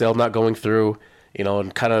whole sale not going through,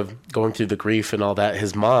 and kind of going through the grief and all that,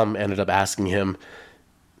 his mom ended up asking him,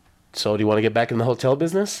 "So do you want to get back in the hotel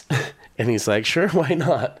business?" And he's like, "Sure, why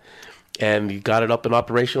not?" And he got it up and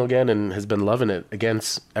operational again and has been loving it again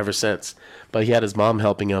ever since. But he had his mom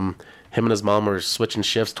helping him. Him and his mom were switching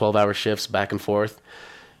shifts, 12-hour shifts back and forth.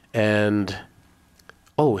 And,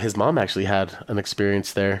 his mom actually had an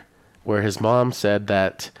experience there where his mom said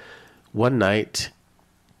that one night,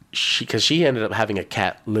 because she ended up having a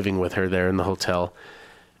cat living with her there in the hotel.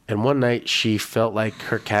 And one night she felt like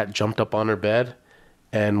her cat jumped up on her bed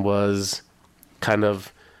and was kind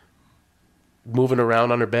of moving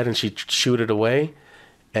around on her bed, and she shooed it away,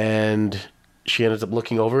 and she ended up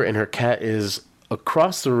looking over, and her cat is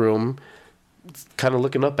across the room kind of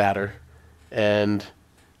looking up at her, and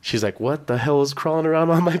she's like, "What the hell is crawling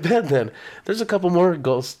around on my bed then?" There's a couple more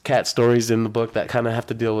ghost cat stories in the book that kind of have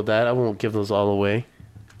to deal with that. I won't give those all away,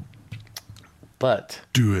 but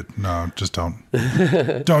do it. No, just don't.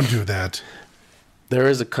 Don't do that. There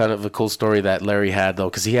is a kind of a cool story that Larry had,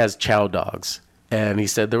 though, because he has chow dogs. And he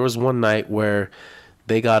said there was one night where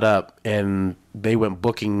they got up and they went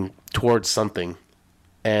booking towards something.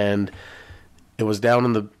 And it was down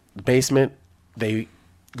in the basement.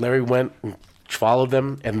 Larry went and followed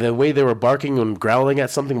them. And the way they were barking and growling at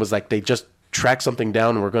something was like they just tracked something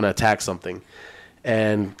down and were going to attack something.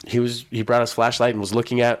 And he brought his flashlight and was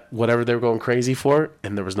looking at whatever they were going crazy for.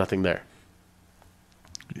 And there was nothing there.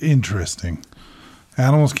 Interesting.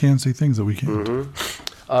 Animals can see things that we can't.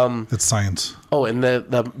 Mm-hmm. It's science. Oh, and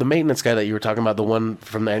the maintenance guy that you were talking about, the one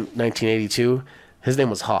from 1982, his name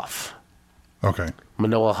was Hoff. Okay.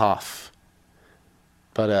 Manoa Hoff.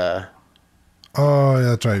 But, oh, yeah,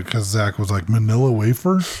 that's right, because Zach was like, Manila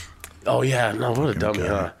wafer? Oh, yeah. No, what a dummy,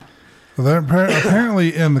 huh? Well, they're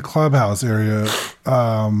apparently in the clubhouse area.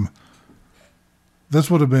 This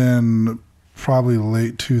would have been probably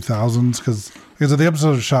late 2000s, because the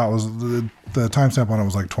episode of shot was the timestamp on it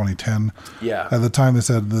was like 2010. Yeah. At the time, they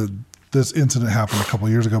said that this incident happened a couple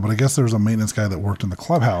years ago, but I guess there was a maintenance guy that worked in the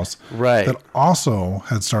clubhouse, right, that also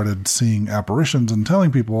had started seeing apparitions and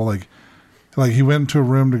telling people like he went into a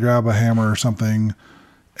room to grab a hammer or something,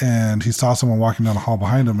 and he saw someone walking down the hall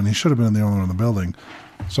behind him, and he should have been the only one in the building.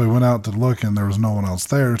 So he went out to look, and there was no one else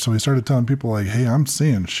there. So he started telling people like, "Hey, I'm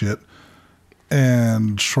seeing shit."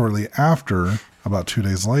 And shortly after, about 2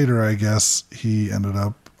 days later, I guess, he ended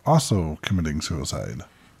up also committing suicide.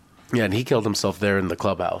 Yeah, and he killed himself there in the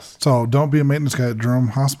clubhouse. So don't be a maintenance guy at Jerome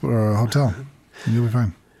Hospital or Hotel. And you'll be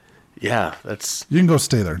fine. Yeah, that's... You can go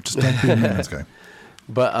stay there. Just don't be a maintenance guy.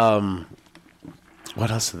 But, what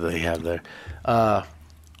else do they have there?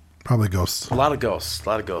 Probably ghosts. A lot of ghosts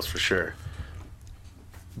for sure.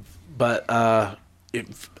 But, I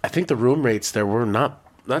think the room rates there were not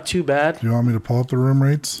too bad. Do you want me to pull up the room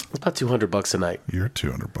rates? It's about $200 a night. You're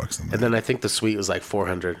 $200 a night. And then I think the suite was like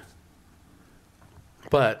 $400.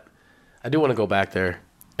 But I do want to go back there,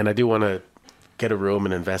 and I do want to get a room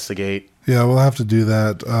and investigate. Yeah, we'll have to do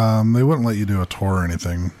that. They wouldn't let you do a tour or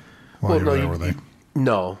anything while you were there, were they?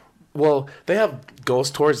 No. Well, they have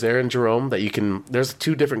ghost tours there in Jerome that you can... There's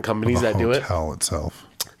 2 different companies that do it. The hotel itself.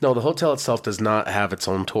 No, the hotel itself does not have its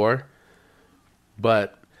own tour.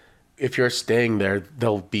 But if you're staying there,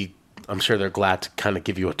 I'm sure they're glad to kind of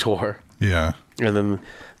give you a tour. Yeah. And then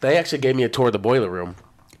they actually gave me a tour of the boiler room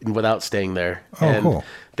without staying there. Oh, and cool.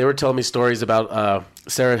 They were telling me stories about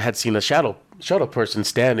Sarah had seen a shadow person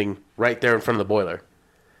standing right there in front of the boiler.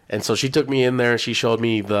 And so she took me in there. She showed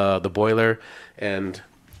me the boiler and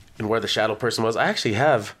where the shadow person was. I actually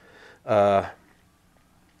have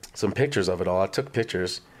some pictures of it all. I took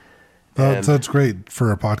pictures. That's great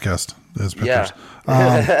for a podcast. Those pictures.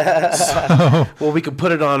 Yeah. Well, we could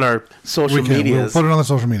put it on our social medias. We'll put it on the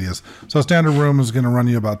social medias. So a standard room is going to run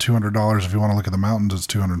you about $200. If you want to look at the mountains, it's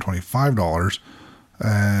 $225.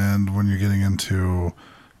 And when you're getting into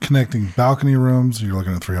connecting balcony rooms, you're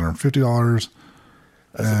looking at $350.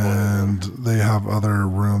 And they have other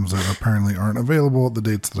rooms that apparently aren't available at the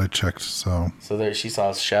dates that I checked. So there, she saw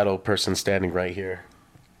a shadow person standing right here.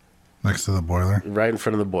 Next to the boiler? Right in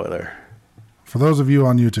front of the boiler. For those of you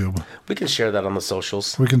on YouTube. We can share that on the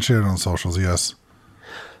socials. We can share it on socials, yes.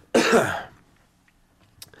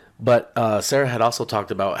 But Sarah had also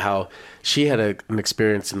talked about how she had an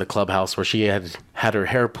experience in the clubhouse where she had her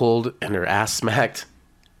hair pulled and her ass smacked.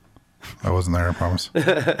 I wasn't there, I promise.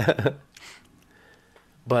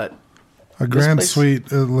 But a grand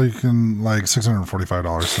suite, looking like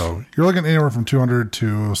 $645. So you're looking anywhere from $200 to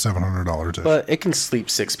 $700. But it can sleep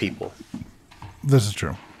 6 people. This is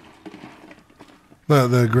true.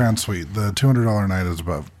 The grand suite, the $200 night is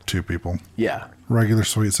about 2 people. Yeah. Regular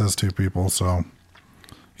suite says 2 people. So you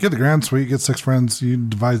get the grand suite, you get 6 friends, you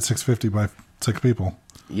divide $650 by 6 people.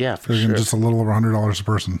 Yeah, for sure. Just a little over $100 a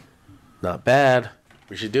person. Not bad.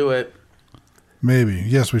 We should do it. Maybe.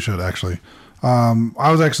 Yes, we should actually.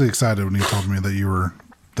 I was actually excited when you told me that you were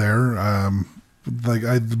there. Like,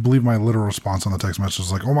 I believe my literal response on the text message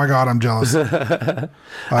was like, "Oh my God, I'm jealous." I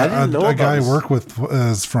didn't know a guy I work with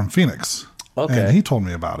is from Phoenix. Okay. And he told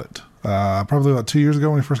me about it. Probably about 2 years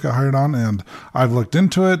ago when he first got hired on, and I've looked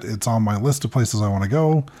into it. It's on my list of places I want to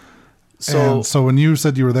go. So when you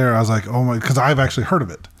said you were there, I was like, "Oh my," because I've actually heard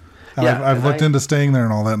of it. And yeah, I've looked into staying there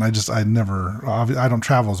and all that, and I don't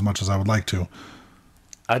travel as much as I would like to.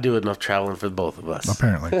 I do enough traveling for both of us.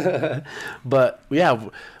 Apparently. But yeah,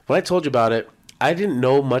 when I told you about it, I didn't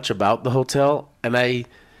know much about the hotel, and when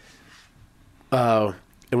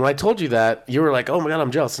I told you that, you were like, "Oh my God,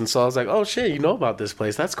 I'm jealous." And so I was like, "Oh shit, you know about this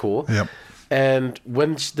place? That's cool." Yep. And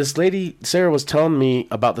when this lady Sarah was telling me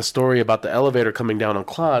about the story about the elevator coming down on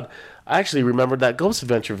Claude, I actually remembered that Ghost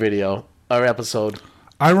Adventure video or episode.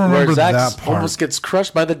 I remember Zach that part. Almost gets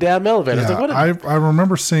crushed by the damn elevator. Yeah, I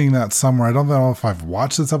remember seeing that somewhere. I don't know if I've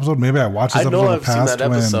watched this episode. Maybe I watched this episode in the past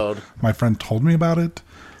when my friend told me about it.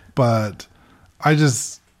 But I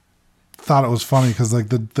just thought it was funny because like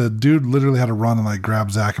the dude literally had to run and like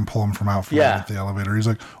grab Zach and pull him from out from underneath the elevator. He's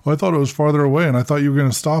like, "Well, I thought it was farther away, and I thought you were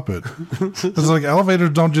going to stop it." It's like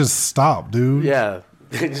elevators don't just stop, dude. Yeah.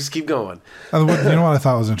 Just keep going. And you know what I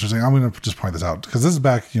thought was interesting? I'm going to just point this out because this is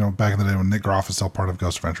back in the day when Nick Groff is still part of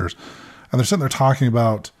Ghost Adventures, and they're sitting there talking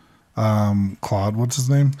about Claude. What's his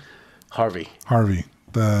name? Harvey,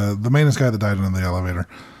 the maintenance guy that died in the elevator.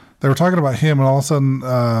 They were talking about him, and all of a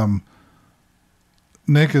sudden,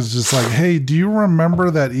 Nick is just like, "Hey, do you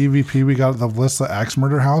remember that EVP we got at the Alyssa Axe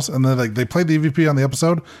Murder House?" And then like they played the EVP on the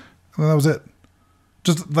episode, and then that was it.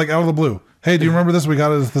 Just like out of the blue. "Hey, do you remember this? We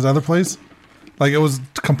got it at this other place." Like, it was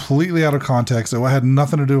completely out of context. It had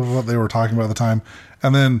nothing to do with what they were talking about at the time.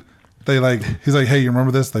 And then he's like, "Hey, you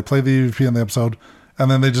remember this?" They play the EVP in the episode, and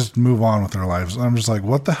then they just move on with their lives. And I'm just like,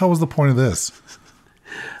 what the hell was the point of this?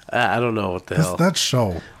 I don't know what the hell. That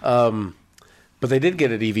show. But they did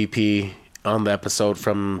get an EVP on the episode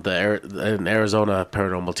from an Arizona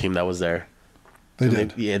paranormal team that was there. They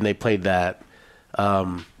did. And they played that.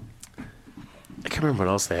 I can't remember what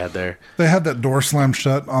else they had there. They had that door slammed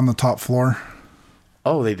shut on the top floor.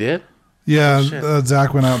 Oh, they did? Yeah,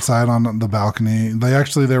 Zach went outside on the balcony.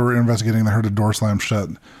 They were investigating. They heard a door slam shut.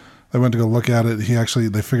 They went to go look at it.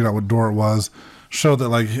 They figured out what door it was. Showed that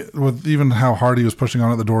like with even how hard he was pushing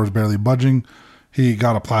on it, the door was barely budging. He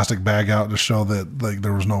got a plastic bag out to show that like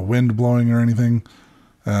there was no wind blowing or anything.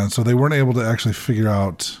 And so they weren't able to actually figure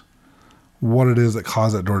out what it is that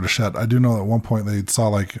caused that door to shut. I do know at one point they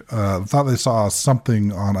saw thought they saw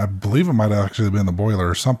something on, I believe it might have actually been the boiler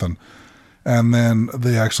or something. And then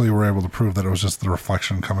they actually were able to prove that it was just the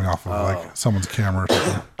reflection coming off of like someone's camera or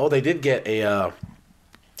something. Oh, they did get a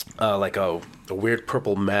weird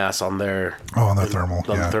purple mass on their... Oh, on their thermal.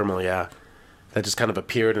 On the thermal, yeah. That just kind of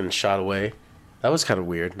appeared and shot away. That was kind of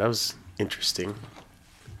weird. That was interesting.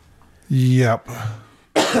 Yep.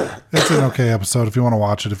 It's an okay episode. If you want to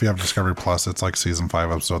watch it, if you have Discovery Plus, it's like season 5,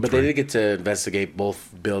 episode 3. But they did get to investigate both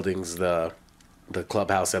buildings, the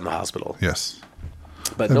clubhouse and the hospital. Yes.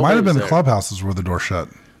 But it might have been the clubhouses where the door shut.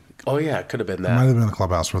 Oh, yeah, it could have been that. It might have been the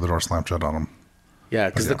clubhouse where the door slammed shut on them. Yeah,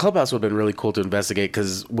 because the clubhouse would have been really cool to investigate,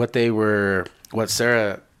 because what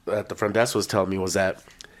Sarah at the front desk was telling me was that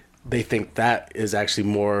they think that is actually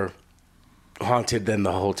more haunted than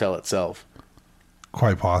the hotel itself.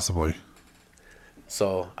 Quite possibly.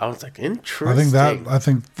 So I was like, interesting. I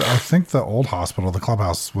think the old hospital, the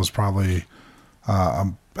clubhouse, was probably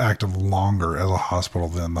active longer as a hospital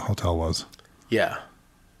than the hotel was. Yeah.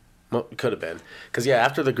 Well, it could have been. Because, yeah,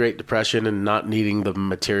 after the Great Depression and not needing the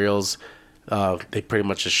materials, they pretty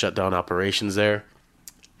much just shut down operations there.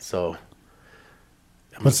 So.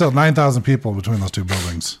 But still, 9,000 people between those two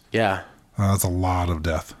buildings. Yeah. That's a lot of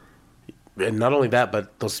death. And not only that,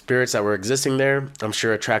 but those spirits that were existing there, I'm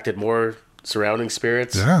sure attracted more surrounding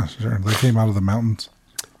spirits. Yeah, sure. They came out of the mountains.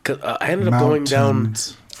 I ended up going down.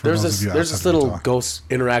 There's this little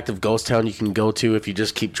interactive ghost town you can go to if you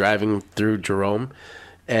just keep driving through Jerome.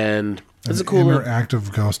 And it's a cool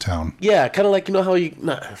interactive ghost town. Yeah, kind of like, you know how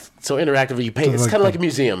so interactive you pay. So it's kind of like a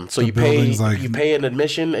museum. So you pay an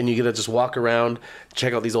admission and you get to just walk around,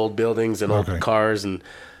 check out these old buildings and old cars and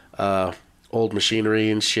old machinery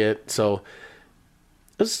and shit. So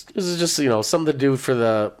this is just, something to do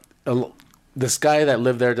for this guy that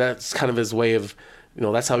lived there. That's kind of his way of,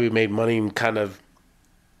 that's how he made money and kind of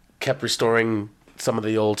kept restoring some of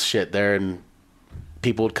the old shit there, and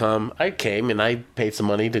people would come. I came and I paid some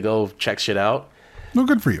money to go check shit out. No,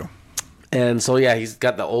 good for you. And so yeah, he's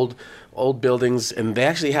got the old buildings, and they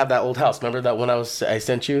actually have that old house. Remember that one I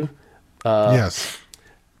sent you? Yes.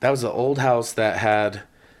 That was the old house that had.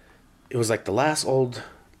 It was like the last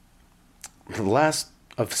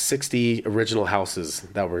of 60 original houses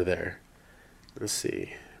that were there. Let's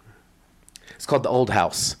see. It's called the Old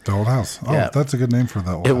House. The Old House. Oh, yeah. That's a good name for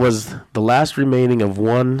the Old House. It was the last remaining of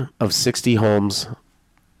one of 60 homes.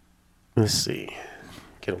 Let's see.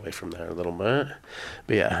 Get away from there a little bit.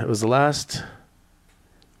 But yeah, it was the last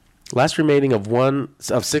remaining of one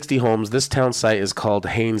of 60 homes. This town site is called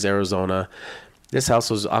Haines, Arizona. This house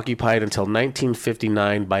was occupied until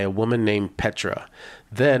 1959 by a woman named Petra.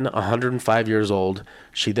 Then, 105 years old,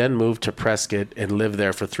 she then moved to Prescott and lived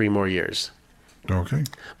there for 3 more years. Okay.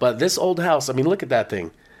 But this old house, I mean, look at that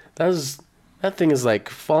thing. That thing is like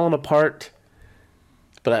falling apart.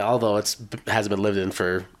 But although it hasn't been lived in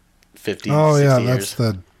for 50, 60 years. Oh, yeah, that's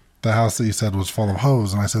the house that you said was full of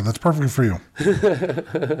hoes. And I said, that's perfect for you.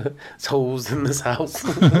 It's hoes in this house.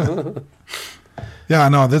 Yeah,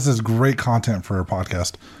 no, this is great content for a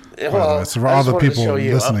podcast. Well, so for all the people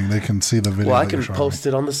listening, they can see the video. Well, I can post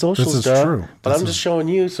it on the socials. This is true. But I'm just showing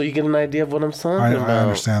you so you get an idea of what I'm talking about. I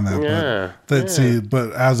understand that. Yeah. See,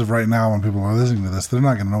 but as of right now, when people are listening to this, they're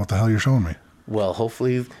not going to know what the hell you're showing me. Well,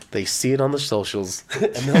 hopefully they see it on the socials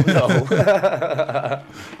and they'll know.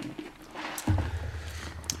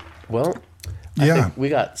 Well, I think we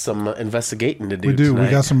got some investigating to do. We do. Tonight. We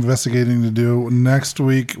got some investigating to do. Next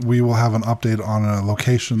week, we will have an update on a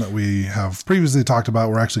location that we have previously talked about.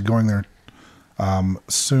 We're actually going there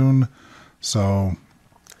soon. So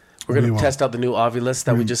we're going to test out the new Ovilus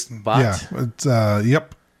that we just bought. Yeah.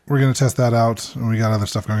 Yep. We're going to test that out. And we got other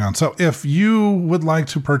stuff going on. So if you would like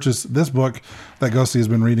to purchase this book that Ghosty has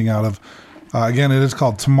been reading out of, again, it is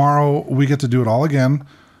called Tomorrow We Get to Do It All Again.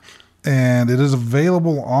 And it is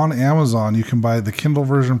available on Amazon. You can buy the Kindle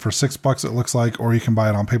version for $6, it looks like, or you can buy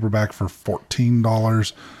it on paperback for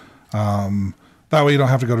 $14. That way you don't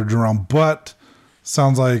have to go to Jerome. But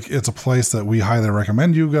sounds like it's a place that we highly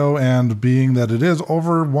recommend you go. And being that it is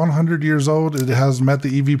over 100 years old, it has met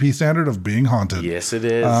the EVP standard of being haunted. Yes, it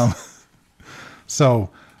is. So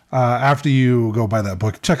after you go buy that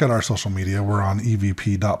book, check out our social media. We're on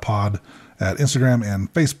evp.pod. at Instagram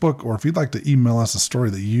and Facebook, or if you'd like to email us a story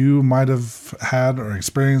that you might have had or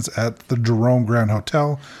experienced at the Jerome Grand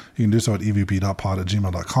Hotel, you can do so at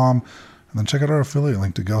evp.pod@gmail.com, and then check out our affiliate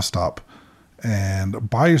link to Ghost Stop. And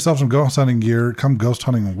buy yourself some ghost hunting gear. Come ghost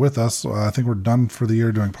hunting with us. I think we're done for the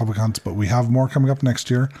year doing public hunts, but we have more coming up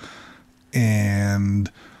next year.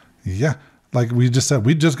 And yeah, like we just said,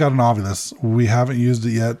 we just got an Ovilus. We haven't used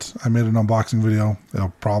it yet. I made an unboxing video.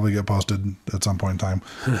 It'll probably get posted at some point in time.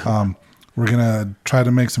 We're going to try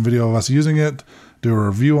to make some video of us using it, do a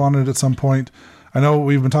review on it at some point. I know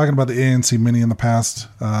we've been talking about the ANC Mini in the past.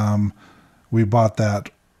 We bought that,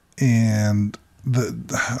 and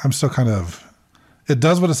I'm still kind of... It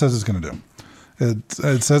does what it says it's going to do.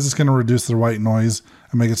 It says it's going to reduce the white noise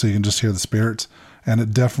and make it so you can just hear the spirits, and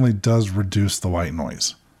it definitely does reduce the white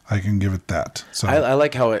noise. I can give it that. So I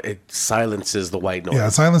like how it silences the white noise. Yeah,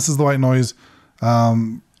 it silences the white noise. We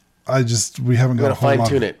haven't got a whole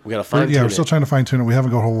lot. We got to fine tune it. Yeah, we're still trying to fine tune it. We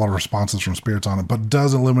haven't got a whole lot of responses from spirits on it, but it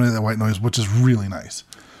does eliminate that white noise, which is really nice.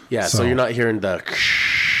 Yeah, so you're not hearing the...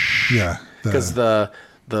 Yeah. Because the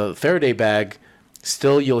Faraday bag,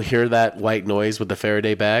 still you'll hear that white noise with the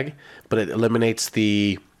Faraday bag, but it eliminates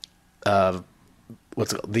the... the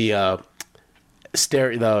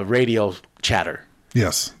radio chatter.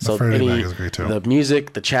 Yes, the Faraday bag is great too. The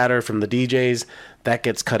music, the chatter from the DJs, that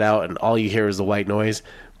gets cut out, and all you hear is the white noise.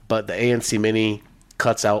 But the ANC Mini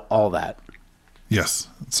cuts out all that. Yes.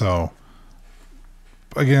 So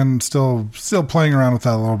again, still playing around with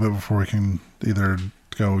that a little bit before we can either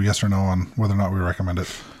go yes or no on whether or not we recommend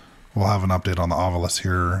it. We'll have an update on the Ovilus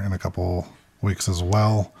here in a couple weeks as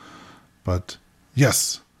well. But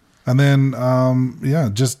yes. And then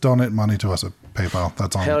just donate money to us at PayPal.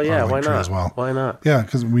 That's on Hell yeah, our why link tree not? as well. Why not? Yeah,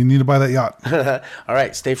 because we need to buy that yacht. All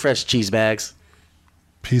right, stay fresh, cheese bags.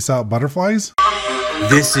 Peace out, butterflies.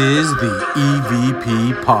 This is the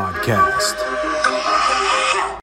EVP Podcast.